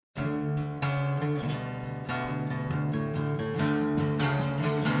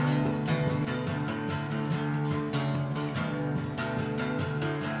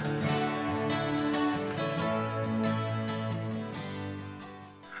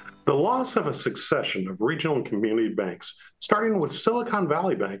The loss of a succession of regional and community banks, starting with Silicon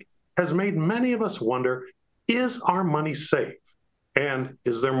Valley Bank, has made many of us wonder, is our money safe? And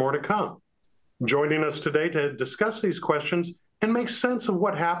is there more to come? Joining us today to discuss these questions and make sense of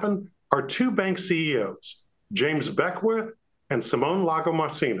what happened are two bank CEOs, James Beckwith and Simone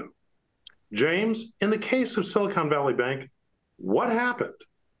Lagomarsino. James, in the case of Silicon Valley Bank, what happened?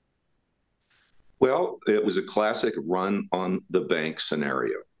 Well, it was a classic run on the bank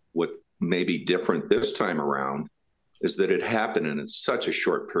scenario. What may be different this time around is that it happened in such a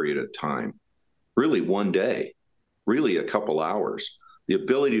short period of time, really one day, really a couple hours. The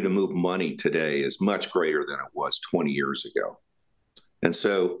ability to move money today is much greater than it was 20 years ago. And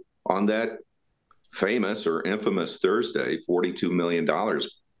so on that famous or infamous Thursday, $42 billion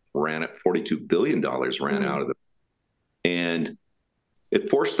ran out of the, and it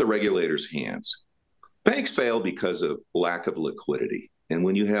forced the regulators' hands. Banks fail because of lack of liquidity. And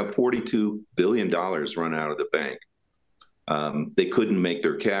when you have $42 billion run out of the bank, they couldn't make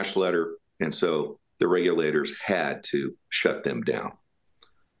their cash letter. And so the regulators had to shut them down.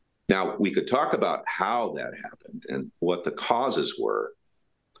 Now, we could talk about how that happened and what the causes were,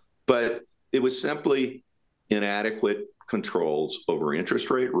 but it was simply inadequate controls over interest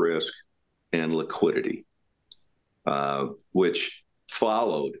rate risk and liquidity, which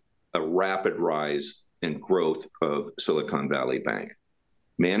followed a rapid rise in growth of Silicon Valley Bank.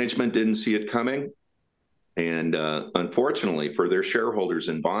 Management didn't see it coming, and unfortunately for their shareholders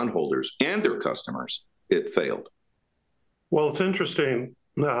and bondholders and their customers, it failed. Well, it's interesting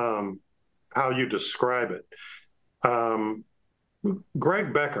how you describe it.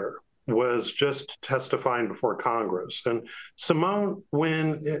 Greg Becker was just testifying before Congress, and Simone,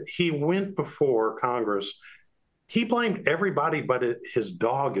 when he went before Congress, he blamed everybody but his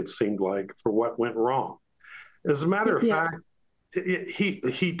dog, it seemed like, for what went wrong. As a matter of fact,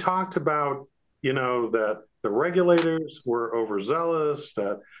 he talked about, that the regulators were overzealous,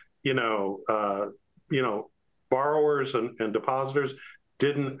 that, borrowers and depositors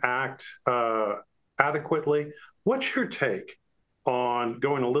didn't act adequately. What's your take on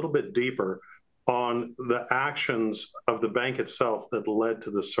going a little bit deeper on the actions of the bank itself that led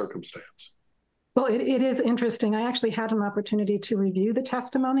to this circumstance? Well, it is interesting. I actually had an opportunity to review the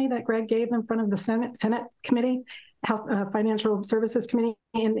testimony that Greg gave in front of the Senate Committee, House Financial Services Committee,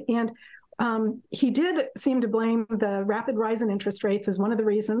 and he did seem to blame the rapid rise in interest rates as one of the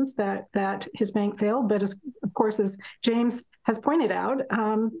reasons that his bank failed. But of course, as James has pointed out,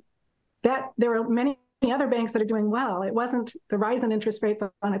 that there are many other banks that are doing well. It wasn't the rise in interest rates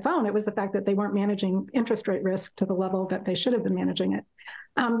on its own. It was the fact that they weren't managing interest rate risk to the level that they should have been managing it.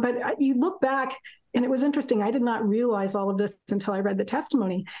 But you look back, and it was interesting. I did not realize all of this until I read the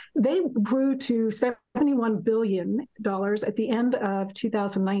testimony. They grew to $71 billion at the end of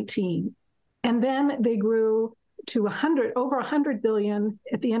 2019. And then they grew to over $100 billion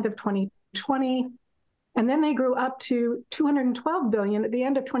at the end of 2020. And then they grew up to $212 billion at the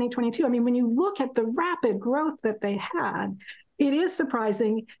end of 2022. I mean, when you look at the rapid growth that they had, it is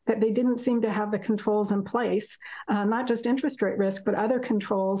surprising that they didn't seem to have the controls in place, not just interest rate risk, but other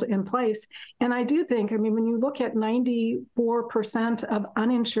controls in place. And I do think, when you look at 94% of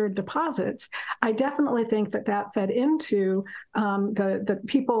uninsured deposits, I definitely think that fed into the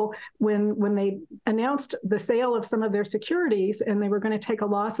people when they announced the sale of some of their securities and they were going to take a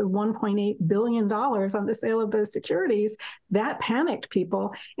loss of $1.8 billion on the sale of those securities. That panicked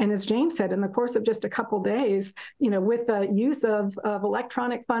people. And as James said, in the course of just a couple of days, with the use of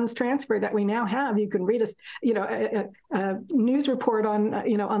electronic funds transfer that we now have, you can read a news report on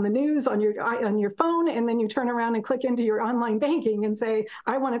the news on your phone, and then you turn around and click into your online banking and say,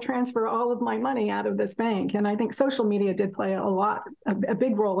 I want to transfer all of my money out of this bank. And I think social media did play a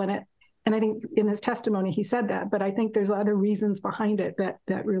big role in it. And I think in his testimony he said that, but I think there's other reasons behind it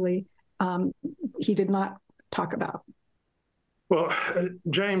that really he did not talk about. Well,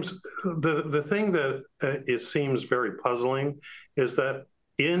 James, the thing that it seems very puzzling is that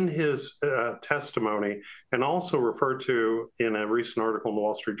in his testimony, and also referred to in a recent article in the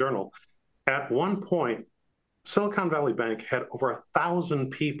Wall Street Journal, at one point, Silicon Valley Bank had over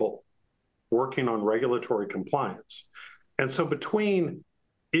 1,000 people working on regulatory compliance. And so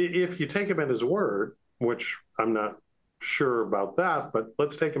if you take him at his word, which I'm not sure about that, but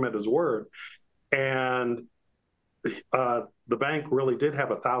let's take him at his word, and the bank really did have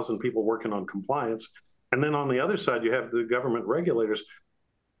 1,000 people working on compliance. And then on the other side, you have the government regulators.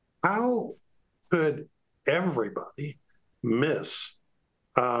 How could everybody miss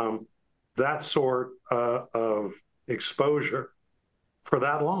that sort of exposure for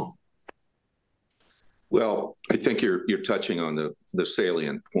that long? Well, I think you're touching on the the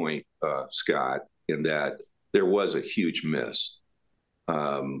salient point, Scott, in that there was a huge miss.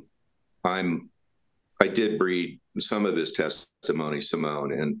 I did read some of his testimony,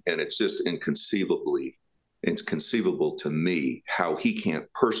 Simone, and it's just inconceivable to me how he can't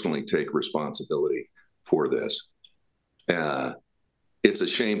personally take responsibility for this. It's a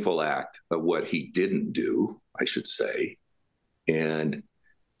shameful act of what he didn't do, I should say. And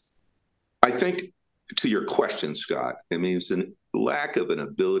I think to your question, Scott, I mean, it's a lack of an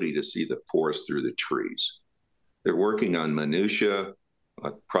ability to see the forest through the trees. They're working on minutia,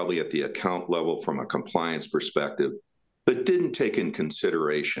 probably at the account level from a compliance perspective, but didn't take in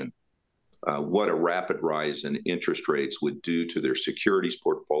consideration what a rapid rise in interest rates would do to their securities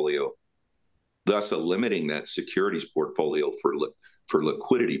portfolio, thus limiting that securities portfolio for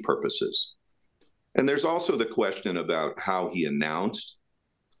liquidity purposes. And there's also the question about how he announced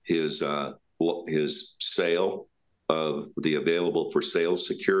his sale of the available for sale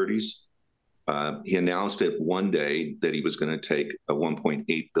securities. He announced it one day that he was going to take a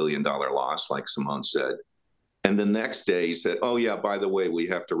 $1.8 billion loss, like Simone said. And the next day he said, oh, yeah, by the way, we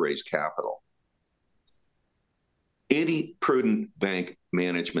have to raise capital. Any prudent bank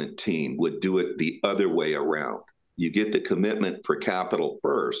management team would do it the other way around. You get the commitment for capital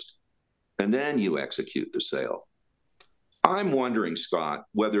first, and then you execute the sale. I'm wondering, Scott,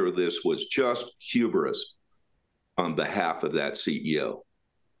 whether this was just hubris on behalf of that CEO.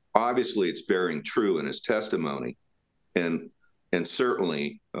 Obviously, it's bearing true in his testimony, and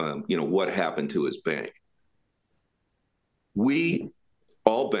certainly, what happened to his bank.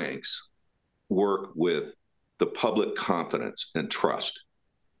 All banks, work with the public confidence and trust.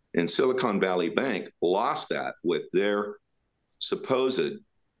 And Silicon Valley Bank lost that with their supposed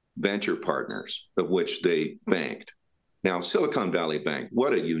venture partners, of which they banked. Now, Silicon Valley Bank,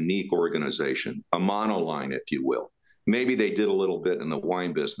 what a unique organization, a monoline, if you will. Maybe they did a little bit in the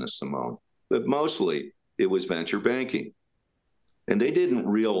wine business, Simone, but mostly it was venture banking. And they didn't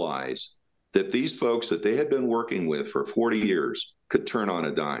realize that these folks that they had been working with for 40 years could turn on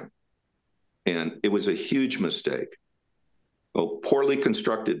a dime. And it was a huge mistake. A poorly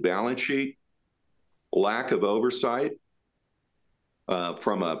constructed balance sheet, lack of oversight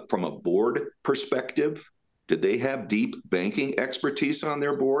from a board perspective. Did they have deep banking expertise on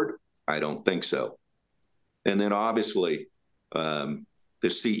their board? I don't think so. And then obviously, the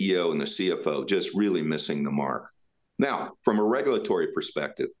CEO and the CFO just really missing the mark. Now, from a regulatory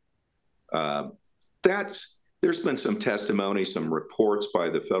perspective, there's been some testimony, some reports by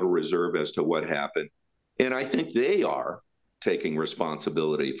the Federal Reserve as to what happened. And I think they are taking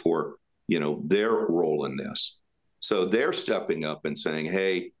responsibility for, their role in this. So they're stepping up and saying,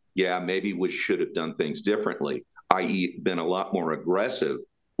 hey, yeah, maybe we should have done things differently, i.e. been a lot more aggressive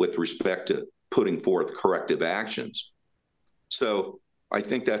with respect to putting forth corrective actions. So I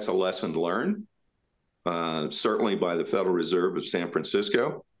think that's a lesson learned, certainly by the Federal Reserve of San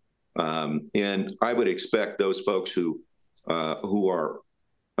Francisco. And I would expect those folks who are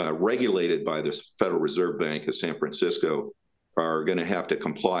regulated by the Federal Reserve Bank of San Francisco are going to have to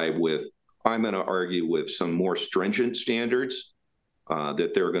comply with, I'm going to argue, with some more stringent standards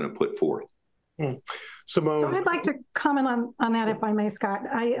that they're going to put forth. Simone. So I'd like to comment on that, if I may, Scott.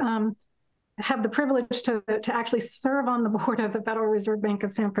 I have the privilege to actually serve on the board of the Federal Reserve Bank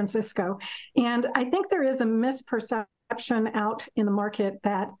of San Francisco. And I think there is a misperception out in the market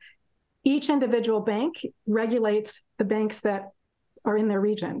that each individual bank regulates the banks that are in their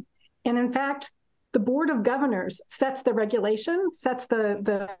region. And in fact, the Board of Governors sets the regulation, sets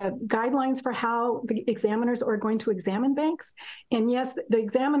the guidelines for how the examiners are going to examine banks. And yes, the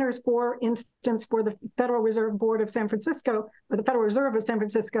examiners, for instance, for the Federal Reserve Board of San Francisco, or the Federal Reserve of San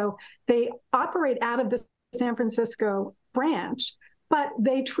Francisco, they operate out of the San Francisco branch, but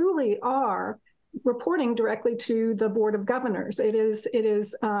they truly are reporting directly to the Board of Governors. It is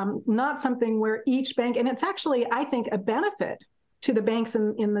not something where each bank, and it's actually, I think, a benefit to the banks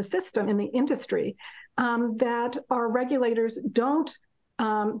in the system, in the industry, that our regulators don't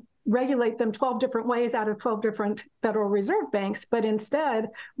regulate them 12 different ways out of 12 different Federal Reserve banks, but instead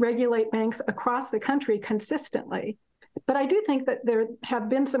regulate banks across the country consistently. But I do think that there have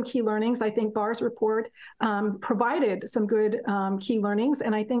been some key learnings. I think Barr's report provided some good key learnings.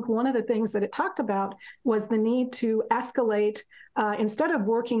 And I think one of the things that it talked about was the need to escalate, instead of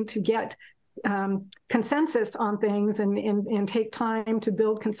working to get consensus on things and take time to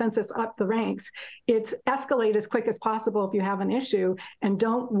build consensus up the ranks. It's escalate as quick as possible if you have an issue, and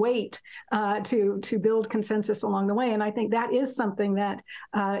don't wait to build consensus along the way. And I think that is something that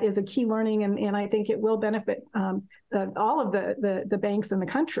is a key learning, and I think it will benefit all of the banks in the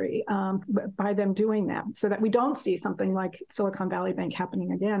country by them doing that, so that we don't see something like Silicon Valley Bank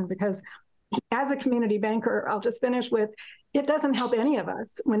happening again. Because as a community banker, I'll just finish with, it doesn't help any of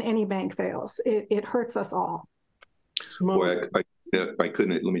us when any bank fails. It hurts us all. Well, I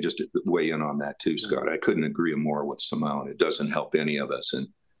couldn't, let me just weigh in on that too, Scott. I couldn't agree more with Simone. It doesn't help any of us. And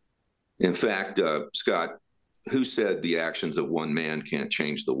in fact, Scott, who said the actions of one man can't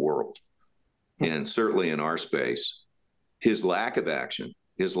change the world? And certainly in our space, his lack of action,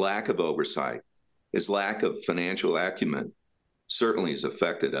 his lack of oversight, his lack of financial acumen certainly has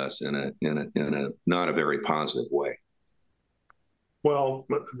affected us in a not a very positive way. Well,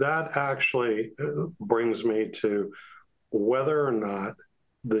 that actually brings me to whether or not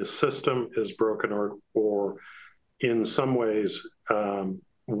the system is broken or in some ways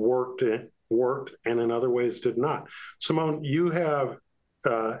worked and in other ways did not. Simone, you have,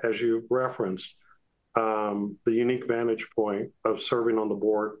 as you referenced, the unique vantage point of serving on the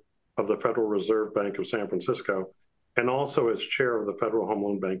board of the Federal Reserve Bank of San Francisco, and also as chair of the Federal Home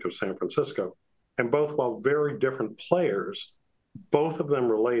Loan Bank of San Francisco. And both, while very different players, both of them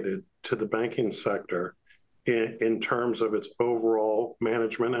related to the banking sector in terms of its overall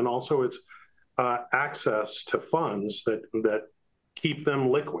management and also its access to funds that keep them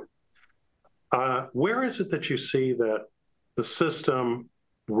liquid. Where is it that you see that the system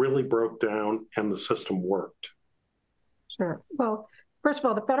really broke down and the system worked? Sure. Well, first of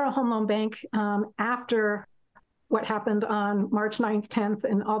all, the Federal Home Loan Bank, after what happened on March 9th, 10th,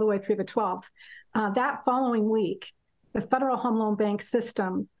 and all the way through the 12th, that following week, the Federal Home Loan Bank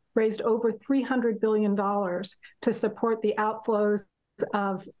system raised over $300 billion to support the outflows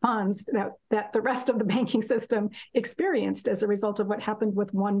of funds that the rest of the banking system experienced as a result of what happened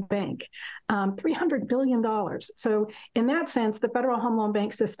with one bank. $300 billion. So in that sense, the Federal Home Loan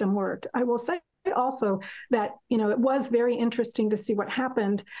Bank system worked. I will say also that, it was very interesting to see what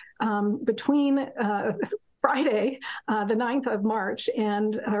happened between Friday, the 9th of March,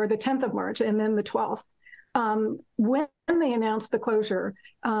 or the 10th of March, and then the 12th. When they announced the closure,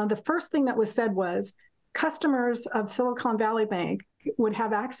 the first thing that was said was customers of Silicon Valley Bank would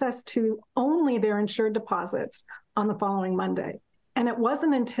have access to only their insured deposits on the following Monday. And it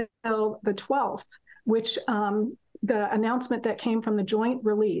wasn't until the 12th, which the announcement that came from the joint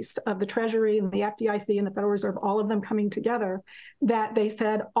release of the Treasury and the FDIC and the Federal Reserve, all of them coming together, that they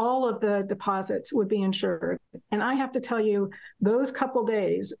said all of the deposits would be insured. And I have to tell you, those couple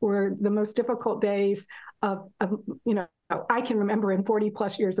days were the most difficult days of I can remember in 40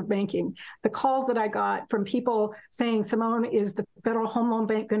 plus years of banking. The calls that I got from people saying, Simone, is the Federal Home Loan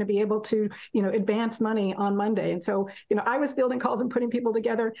Bank going to be able to, advance money on Monday? And so, I was fielding calls and putting people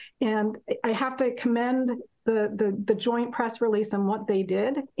together, and I have to commend the joint press release and what they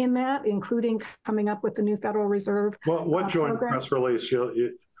did in that, including coming up with the new Federal Reserve. Well, what joint press release?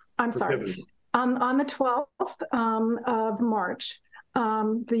 I'm sorry. On the 12th of March,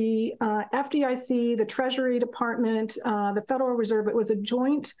 the FDIC, the Treasury Department, the Federal Reserve, it was a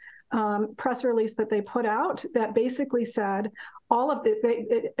joint press release that they put out that basically said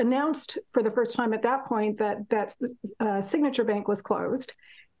it announced for the first time at that point that Signature Bank was closed.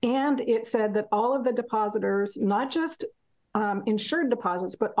 And it said that all of the depositors, not just insured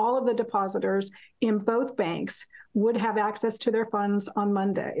deposits, but all of the depositors in both banks would have access to their funds on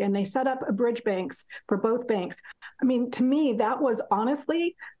Monday. And they set up bridge banks for both banks. I mean, to me, that was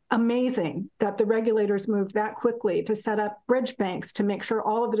honestly amazing that the regulators moved that quickly to set up bridge banks to make sure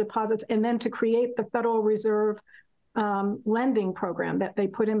all of the deposits, and then to create the Federal Reserve lending program that they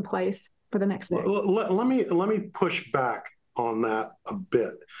put in place for the next day. Let me push back on that a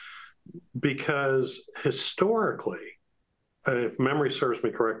bit, because historically, if memory serves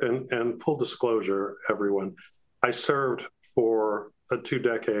me correct, and full disclosure, everyone, I served for 2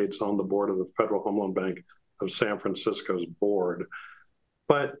 decades on the board of the Federal Home Loan Bank of San Francisco's board.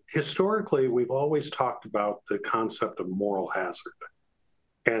 But historically, we've always talked about the concept of moral hazard,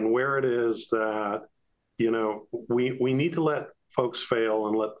 and where it is that, we need to let folks fail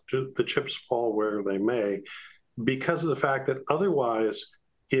and let the chips fall where they may, because of the fact that otherwise,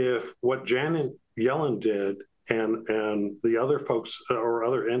 if what Janet Yellen did and the other folks or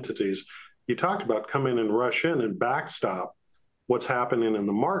other entities you talked about come in and rush in and backstop what's happening in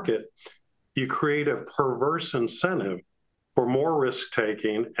the market, you create a perverse incentive for more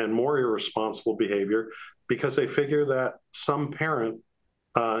risk-taking and more irresponsible behavior, because they figure that some parent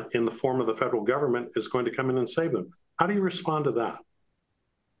in the form of the federal government is going to come in and save them. How do you respond to that?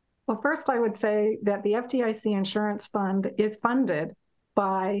 Well, first, I would say that the FDIC insurance fund is funded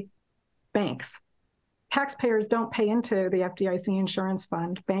by banks. Taxpayers don't pay into the FDIC insurance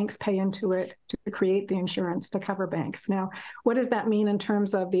fund. Banks pay into it to create the insurance to cover banks. Now, what does that mean in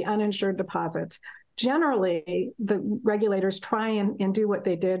terms of the uninsured deposits? Generally, the regulators try and do what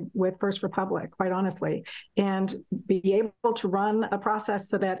they did with First Republic, quite honestly, and be able to run a process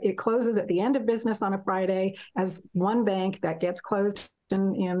so that it closes at the end of business on a Friday as one bank that gets closed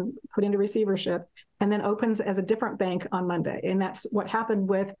and put into receivership, and then opens as a different bank on Monday. And that's what happened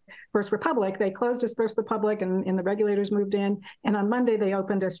with First Republic. They closed as First Republic and the regulators moved in, and on Monday they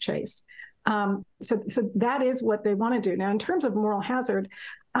opened as Chase. So that is what they want to do. Now, in terms of moral hazard,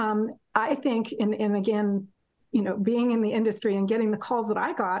 I think, and again, being in the industry and getting the calls that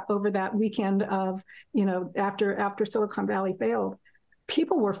I got over that weekend of, after Silicon Valley failed,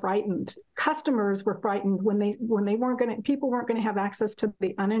 people were frightened. Customers were frightened when people weren't going to have access to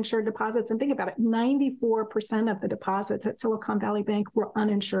the uninsured deposits. And think about it, 94% of the deposits at Silicon Valley Bank were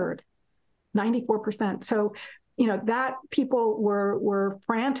uninsured, 94%. So, that people were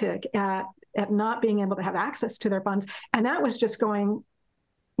frantic at not being able to have access to their funds. And that was just going,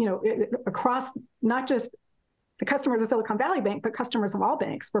 across not just the customers of Silicon Valley Bank, but customers of all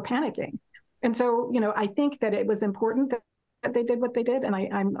banks were panicking. And so, I think that it was important that they did what they did, and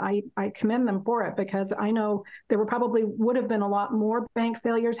I commend them for it, because I know there would have been a lot more bank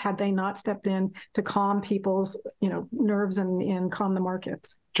failures had they not stepped in to calm people's nerves and calm the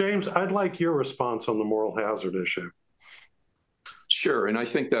markets. James, I'd like your response on the moral hazard issue. Sure, and I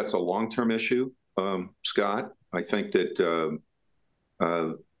think that's a long-term issue, Scott. I think that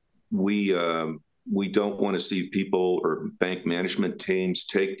we don't want to see people or bank management teams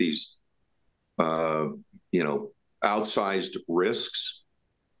take these, outsized risks.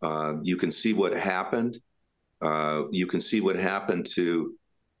 You can see what happened. You can see what happened to,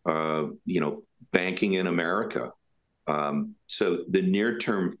 banking in America. So the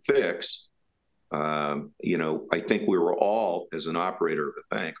near-term fix, I think we were all, as an operator of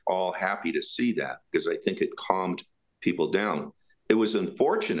a bank, all happy to see that, because I think it calmed people down. It was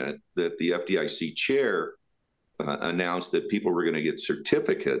unfortunate that the FDIC chair announced that people were going to get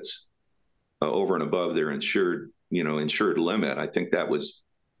certificates over and above their insured limit. I think that was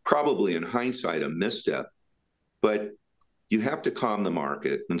probably, in hindsight, a misstep. But you have to calm the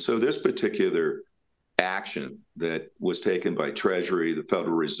market. And so this particular action that was taken by Treasury, the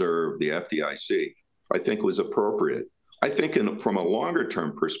Federal Reserve, the FDIC, I think was appropriate. I think from a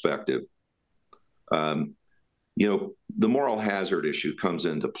longer-term perspective, the moral hazard issue comes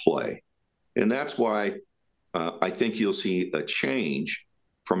into play. And that's why I think you'll see a change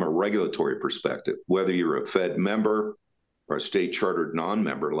from a regulatory perspective, whether you're a Fed member or a state chartered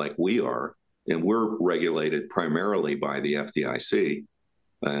non-member like we are, and we're regulated primarily by the FDIC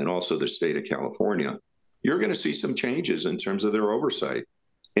and also the state of California, you're going to see some changes in terms of their oversight.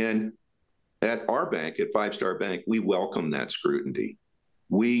 And at our bank, at Five Star Bank, we welcome that scrutiny.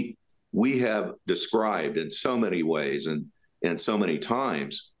 We have described in so many ways and so many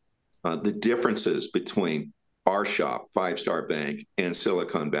times the differences between our shop, Five Star Bank, and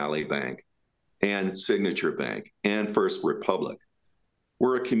Silicon Valley Bank, and Signature Bank, and First Republic.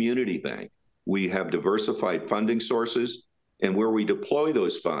 We're a community bank. We have diversified funding sources, and where we deploy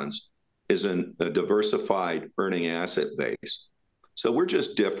those funds is in a diversified earning asset base. So we're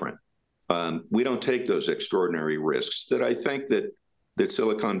just different. We don't take those extraordinary risks that I think that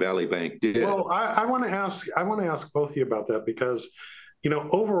Silicon Valley Bank did. Well, I want to ask both of you about that, because,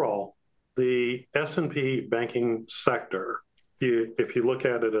 overall, the S&P banking sector, if you look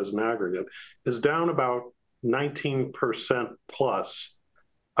at it as an aggregate, is down about 19% plus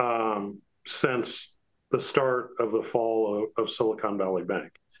since the start of the fall of Silicon Valley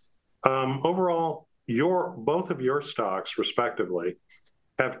Bank. Overall, both of your stocks, respectively,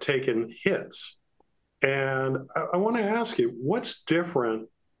 have taken hits. And I want to ask you, what's different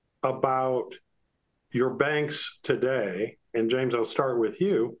about your banks today? And James, I'll start with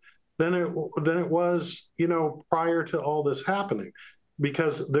you. Than it was, prior to all this happening,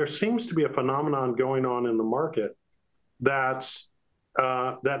 because there seems to be a phenomenon going on in the market that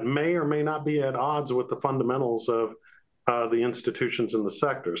may or may not be at odds with the fundamentals of the institutions in the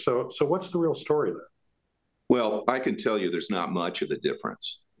sector. So what's the real story there? Well, I can tell you there's not much of a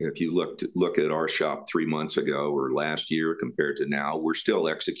difference. If you look at our shop 3 months ago or last year compared to now, we're still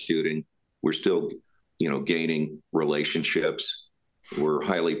executing. We're still, gaining relationships. We're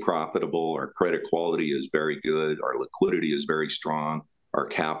highly profitable. Our credit quality is very good. Our liquidity is very strong. Our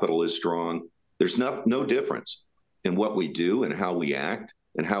capital is strong. There's no difference in what we do and how we act.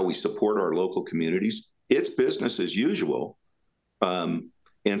 and how we support our local communities, it's business as usual. And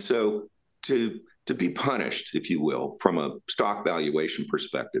so to be punished, if you will, from a stock valuation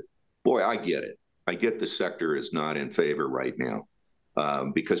perspective, boy, I get it. I get the sector is not in favor right now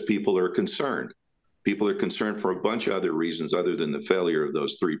because people are concerned. People are concerned for a bunch of other reasons other than the failure of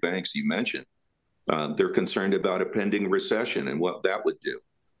those three banks you mentioned. They're concerned about a pending recession and what that would do,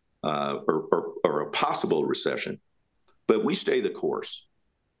 or a possible recession. But we stay the course.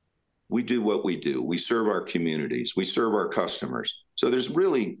 We do what we do. We serve our communities. We serve our customers. So there's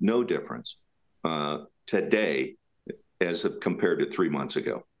really no difference today as compared to 3 months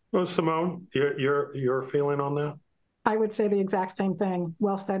ago. Well, Simone, your feeling on that? I would say the exact same thing.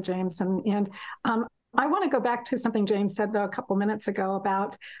 Well said, James. And I want to go back to something James said though, a couple minutes ago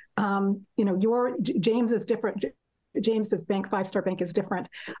about, James is different. James's bank, Five Star Bank, is different.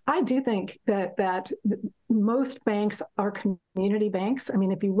 I do think that most banks are community banks. I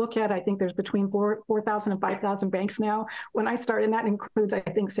mean, if you look at, I think there's between 4,000 and 5,000 banks now. When I started, and that includes, I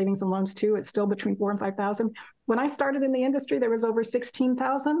think, savings and loans too, it's still between 4,000 and 5,000. When I started in the industry, there was over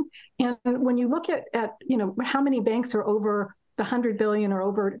 16,000. And when you look at how many banks are over the 100 billion or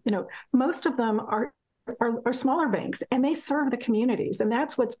over, most of them are smaller banks, and they serve the communities. And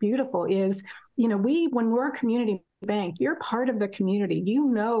that's what's beautiful is, when we're a community bank, you're part of the community.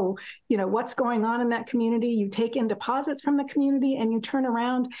 What's going on in that community. You take in deposits from the community and you turn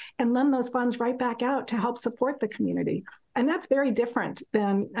around and lend those funds right back out to help support the community. And that's very different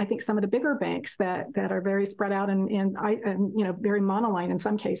than, I think, some of the bigger banks that are very spread out and very monoline in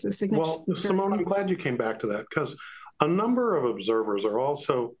some cases. Well, Simone, I'm glad you came back to that, because a number of observers are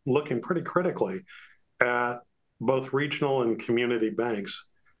also looking pretty critically at both regional and community banks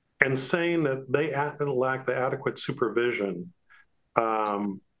and saying that they lack the adequate supervision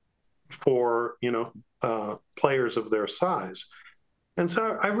for players of their size. And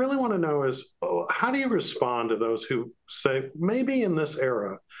so I really want to know is, how do you respond to those who say maybe in this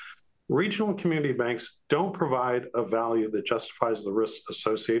era, regional and community banks don't provide a value that justifies the risks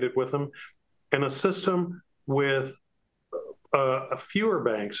associated with them, and a system with fewer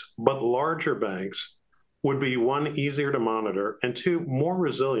banks but larger banks would be, one, easier to monitor, and two, more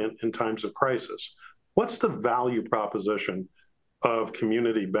resilient in times of crisis? What's the value proposition of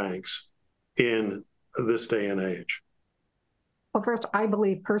community banks in this day and age? Well, first, I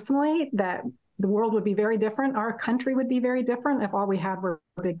believe personally that the world would be very different. Our country would be very different if all we had were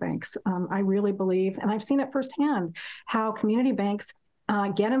big banks. I really believe, and I've seen it firsthand, how community banks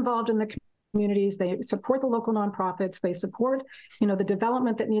get involved in the communities. They support the local nonprofits. They support, the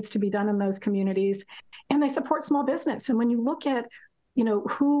development that needs to be done in those communities, and they support small business. And when you look at,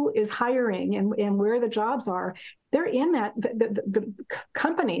 who is hiring and where the jobs are, they're in that the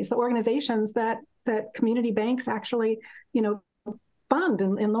companies, the organizations that community banks actually, fund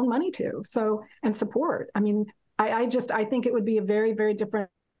and loan money to. So, and support. I mean, I think it would be a very, very different.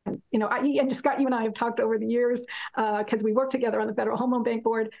 And Scott, you and I have talked over the years because we work together on the Federal Home Loan Bank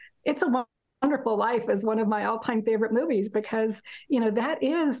Board. It's a Wonderful Life is one of my all-time favorite movies because, that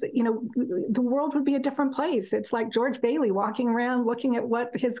is, the world would be a different place. It's like George Bailey walking around looking at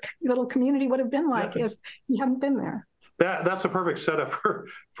what his little community would have been like if he hadn't been there. That's a perfect setup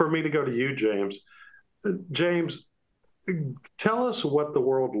for me to go to you, James. James, tell us what the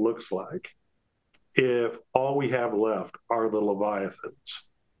world looks like if all we have left are the Leviathans.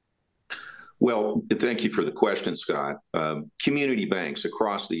 Well, thank you for the question, Scott. Community banks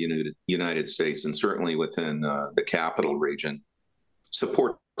across the United States and certainly within the capital region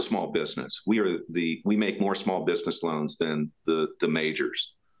support small business. We make more small business loans than the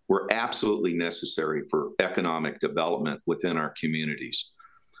majors. We're absolutely necessary for economic development within our communities.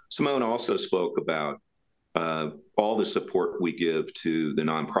 Simone also spoke about all the support we give to the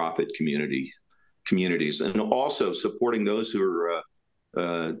nonprofit communities, and also supporting those who are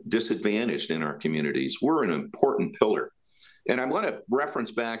disadvantaged in our communities. We're an important pillar. And I want to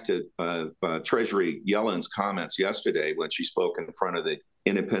reference back to Treasury Yellen's comments yesterday when she spoke in front of the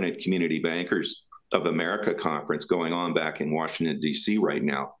Independent Community Bankers of America conference going on back in Washington, D.C. right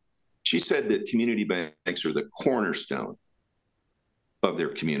now. She said that community banks are the cornerstone of their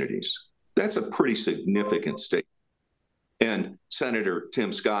communities. That's a pretty significant statement. And Senator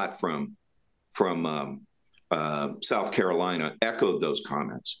Tim Scott from South Carolina echoed those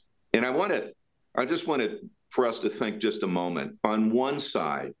comments. And I just wanted for us to think just a moment. On one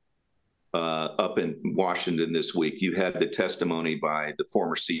side, up in Washington this week, you had the testimony by the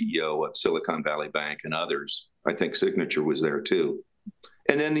former CEO of Silicon Valley Bank and others. I think Signature was there too.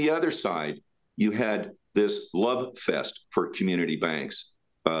 And then the other side, you had this love fest for community banks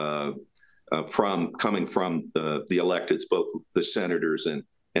coming from the electeds, both the senators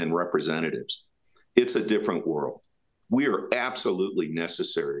and representatives. It's a different world. We are absolutely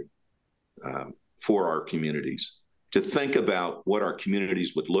necessary for our communities. To think about what our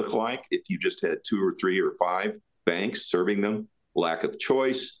communities would look like if you just had 2 or 3 or 5 banks serving them, lack of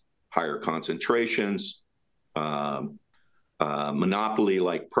choice, higher concentrations,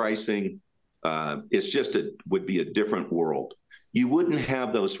 monopoly-like pricing. It's just would be a different world. You wouldn't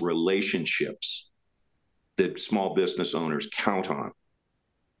have those relationships that small business owners count on.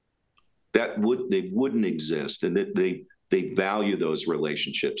 They wouldn't exist, and that they value those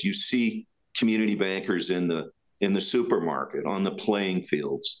relationships. You see community bankers in the supermarket, on the playing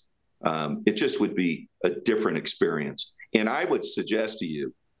fields. It just would be a different experience. And I would suggest to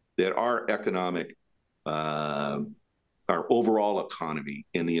you that our overall economy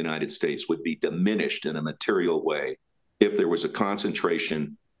in the United States would be diminished in a material way if there was a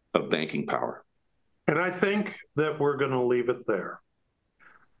concentration of banking power. And I think that we're going to leave it there.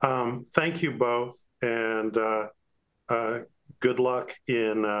 Thank you both, and good luck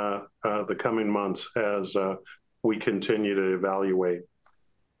in the coming months as we continue to evaluate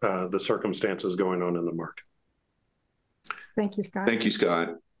the circumstances going on in the market. Thank you, Scott. Thank you, Scott.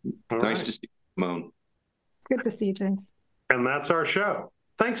 All nice right. to see you, Simone. Good to see you, James. And that's our show.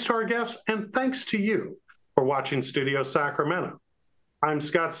 Thanks to our guests, and thanks to you for watching Studio Sacramento. I'm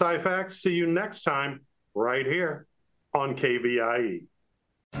Scott Syphax. See you next time right here on KVIE.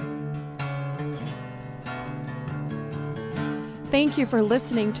 Thank you for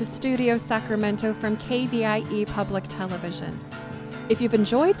listening to Studio Sacramento from KVIE Public Television. If you've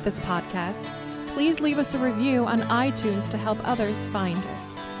enjoyed this podcast, please leave us a review on iTunes to help others find it.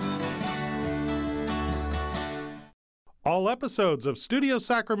 All episodes of Studio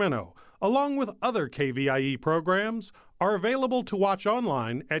Sacramento, along with other KVIE programs, are available to watch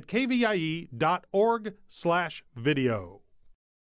online at kvie.org/video.